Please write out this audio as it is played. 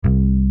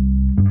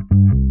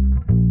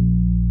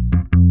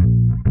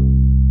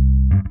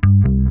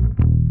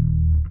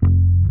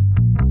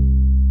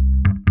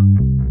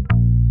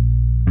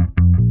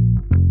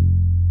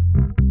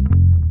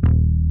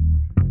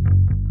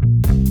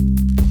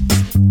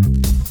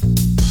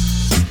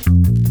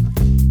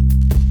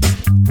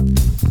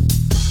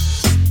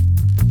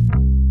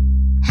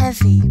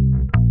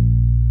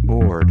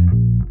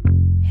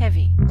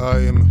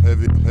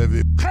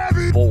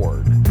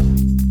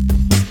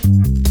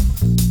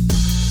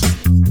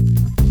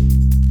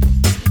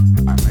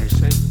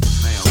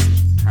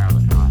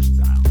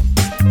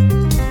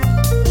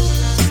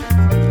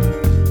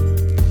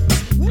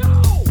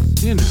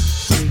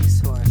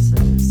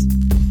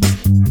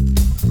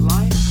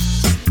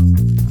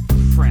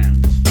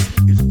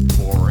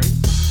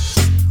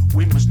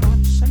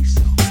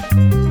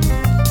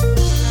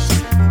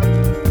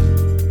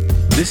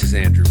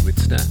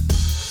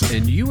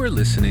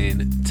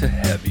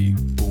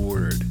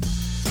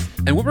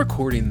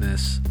recording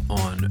this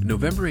on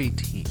November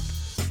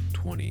 18th,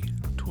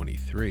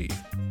 2023.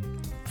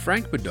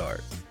 Frank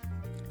Bidart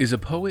is a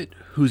poet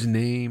whose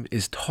name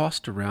is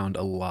tossed around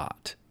a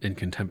lot in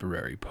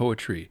contemporary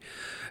poetry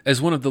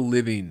as one of the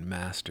living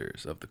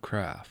masters of the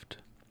craft.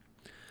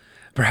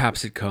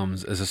 Perhaps it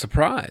comes as a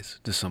surprise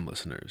to some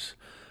listeners,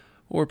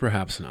 or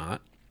perhaps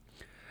not,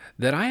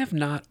 that I have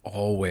not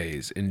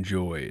always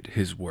enjoyed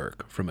his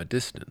work from a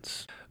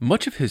distance.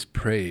 Much of his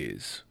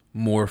praise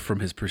more from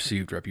his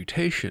perceived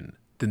reputation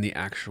than the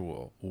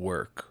actual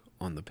work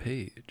on the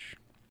page.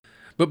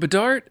 But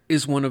Bidart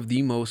is one of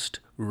the most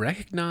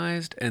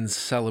recognized and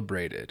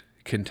celebrated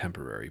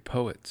contemporary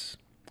poets.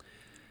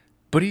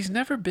 But he's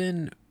never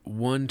been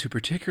one to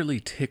particularly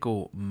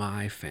tickle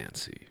my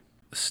fancy.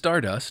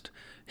 Stardust,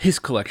 his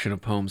collection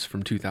of poems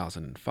from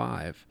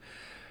 2005,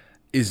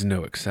 is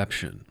no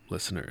exception,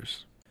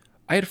 listeners.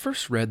 I had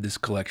first read this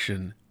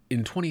collection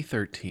in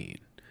 2013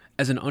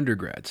 as an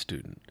undergrad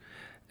student,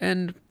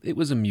 and it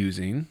was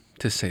amusing,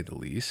 to say the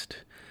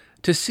least,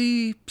 to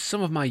see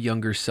some of my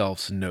younger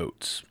self's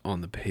notes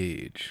on the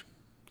page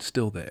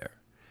still there.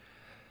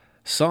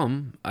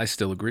 Some I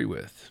still agree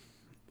with,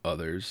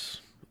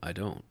 others I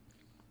don't.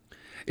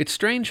 It's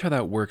strange how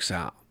that works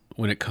out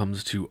when it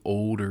comes to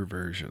older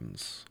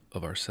versions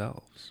of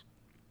ourselves.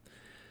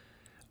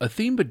 A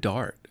theme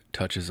Bidart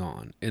touches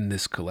on in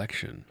this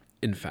collection,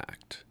 in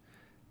fact,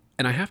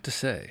 and I have to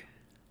say,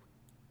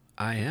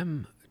 I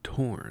am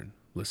torn,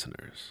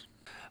 listeners.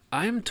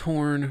 I am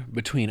torn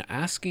between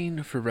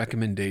asking for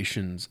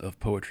recommendations of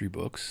poetry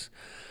books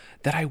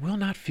that I will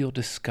not feel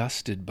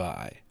disgusted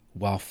by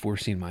while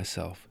forcing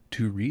myself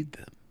to read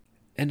them.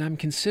 And I'm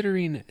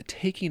considering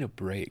taking a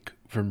break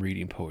from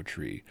reading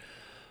poetry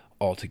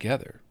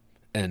altogether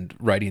and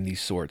writing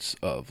these sorts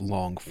of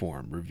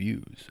long-form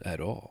reviews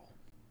at all.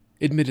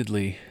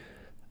 Admittedly,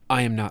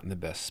 I am not in the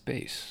best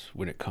space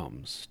when it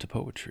comes to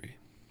poetry.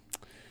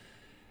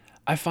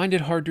 I find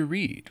it hard to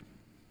read.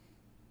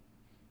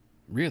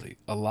 Really,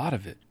 a lot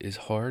of it is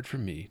hard for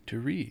me to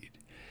read,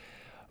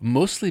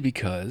 mostly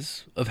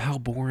because of how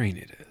boring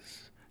it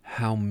is,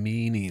 how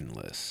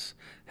meaningless,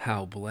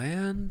 how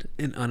bland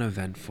and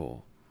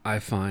uneventful I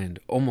find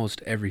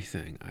almost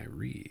everything I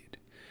read.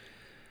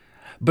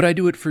 But I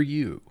do it for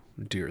you,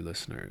 dear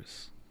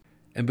listeners,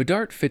 and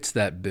Bidart fits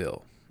that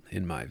bill,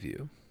 in my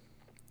view.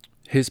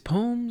 His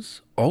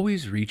poems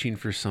always reaching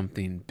for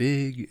something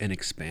big and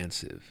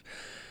expansive,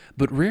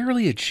 but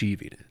rarely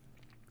achieving it.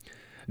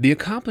 The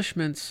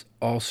accomplishments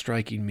all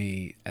striking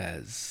me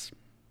as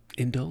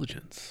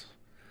indulgence.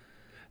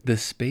 The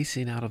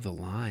spacing out of the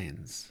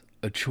lines,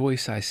 a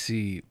choice I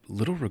see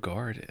little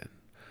regard in.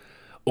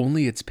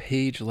 Only its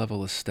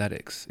page-level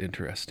aesthetics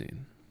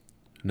interesting,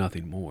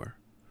 nothing more.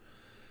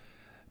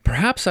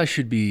 Perhaps I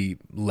should be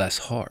less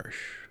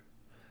harsh,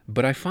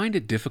 but I find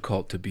it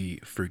difficult to be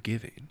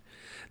forgiving.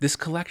 This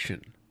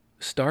collection,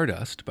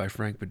 Stardust by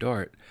Frank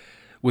Bidart,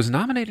 was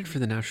nominated for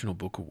the National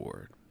Book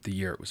Award the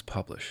year it was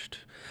published.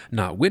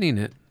 Not winning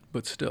it,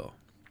 but still.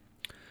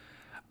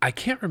 I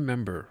can't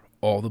remember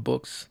all the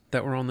books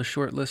that were on the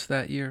short list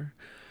that year,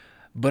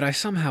 but I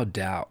somehow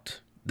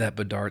doubt that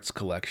Bidart's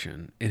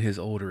collection in his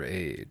older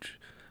age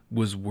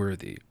was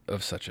worthy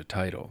of such a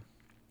title.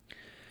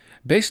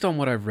 Based on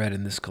what I've read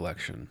in this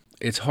collection,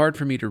 it's hard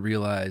for me to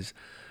realize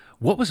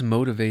what was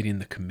motivating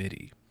the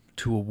committee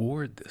to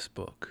award this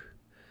book.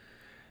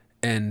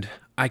 And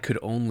I could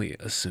only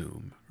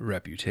assume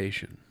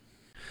reputation.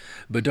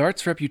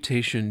 Bidart's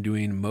reputation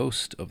doing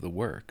most of the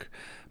work,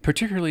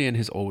 particularly in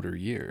his older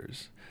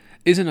years,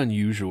 isn't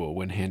unusual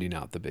when handing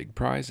out the big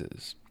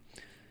prizes.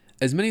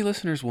 As many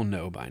listeners will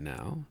know by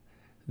now,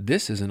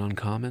 this isn't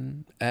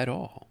uncommon at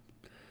all.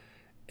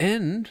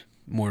 And,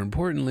 more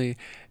importantly,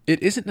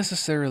 it isn't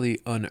necessarily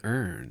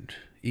unearned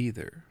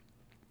either.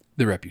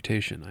 The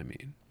reputation, I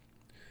mean.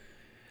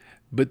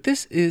 But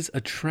this is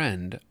a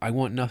trend I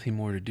want nothing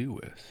more to do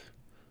with.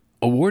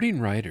 Awarding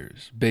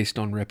writers based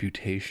on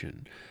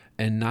reputation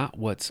and not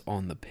what's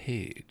on the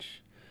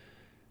page.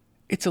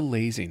 It's a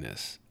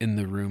laziness in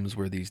the rooms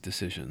where these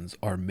decisions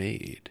are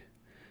made.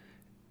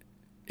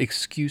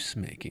 Excuse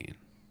making.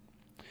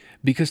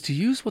 Because to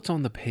use what's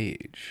on the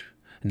page,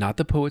 not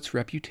the poet's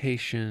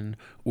reputation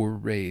or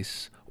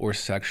race or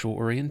sexual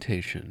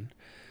orientation,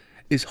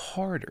 is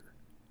harder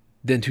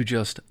than to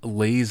just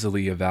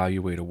lazily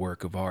evaluate a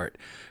work of art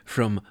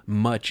from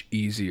much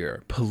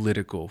easier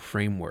political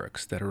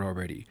frameworks that are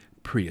already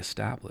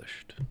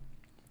pre-established.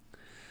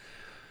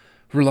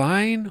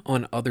 Relying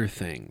on other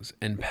things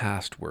and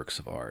past works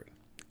of art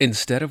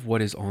instead of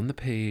what is on the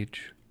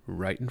page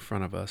right in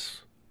front of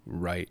us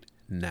right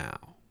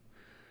now.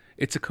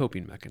 It's a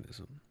coping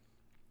mechanism.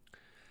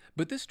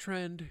 But this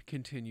trend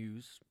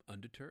continues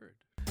undeterred.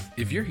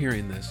 If you're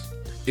hearing this,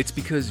 it's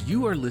because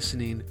you are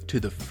listening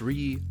to the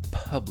free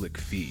public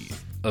feed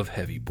of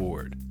Heavy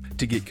Board.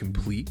 To get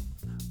complete,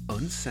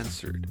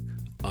 uncensored,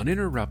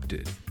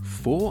 uninterrupted,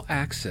 full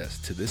access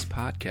to this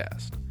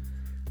podcast,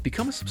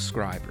 become a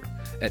subscriber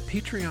at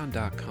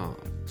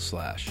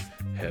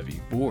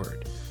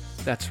patreon.com/heavyboard.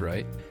 That's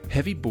right,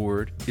 Heavy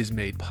Board is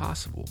made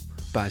possible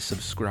by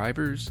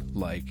subscribers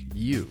like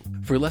you.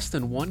 For less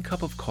than 1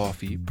 cup of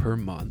coffee per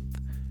month,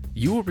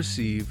 you will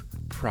receive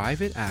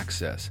private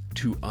access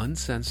to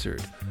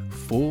uncensored,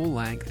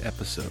 full-length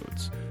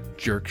episodes,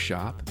 Jerk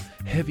Shop,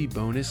 heavy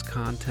bonus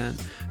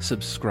content,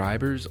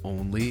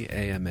 subscribers-only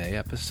AMA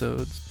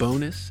episodes,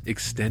 bonus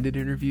extended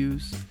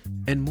interviews,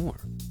 and more.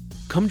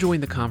 Come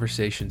join the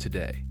conversation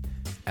today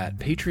at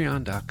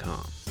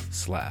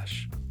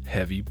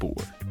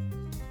patreon.com/heavybore.